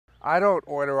I don't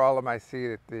order all of my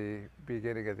seed at the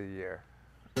beginning of the year.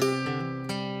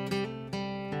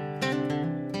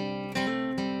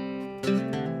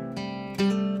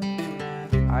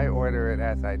 I order it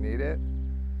as I need it.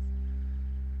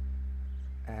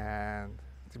 And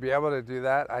to be able to do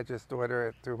that, I just order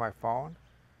it through my phone.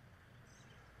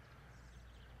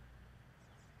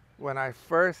 When we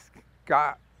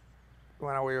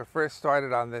were first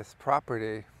started on this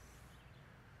property,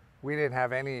 we didn't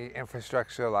have any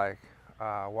infrastructure like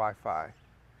Wi-Fi.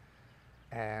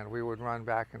 And we would run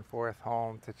back and forth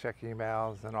home to check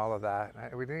emails and all of that.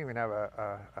 We didn't even have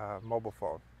a mobile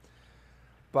phone.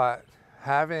 But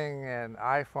having an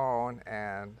iPhone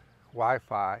and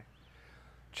Wi-Fi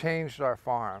changed our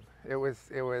farm. It was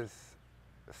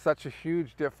such a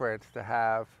huge difference to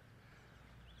have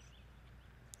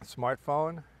a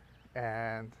smartphone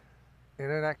and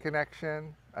internet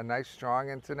connection, a nice strong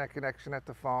internet connection at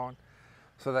the phone,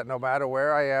 so that no matter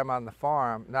where I am on the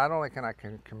farm, not only can I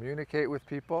communicate with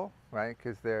people, right?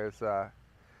 Because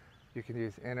you can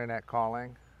use internet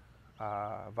calling.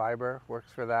 Viber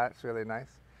works for that. It's really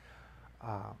nice.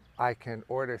 I can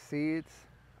order seeds.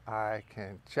 I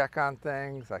can check on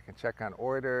things. I can check on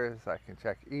orders. I can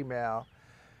check email.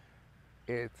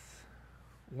 It's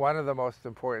one of the most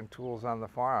important tools on the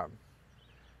farm.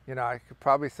 You know, I could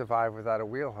probably survive without a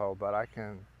wheel hoe, but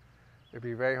it'd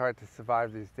be very hard to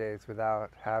survive these days without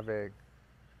having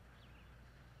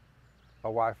a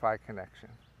Wi-Fi connection.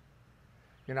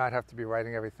 You know, I'd have to be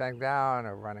writing everything down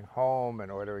or running home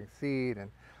and ordering seed.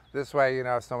 And this way, you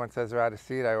know, if someone says they're out of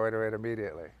seed, I order it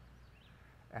immediately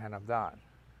and I'm done.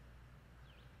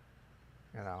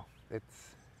 You know,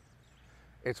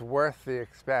 it's worth the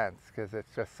expense because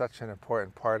it's just such an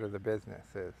important part of the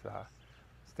business is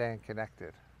staying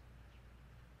connected.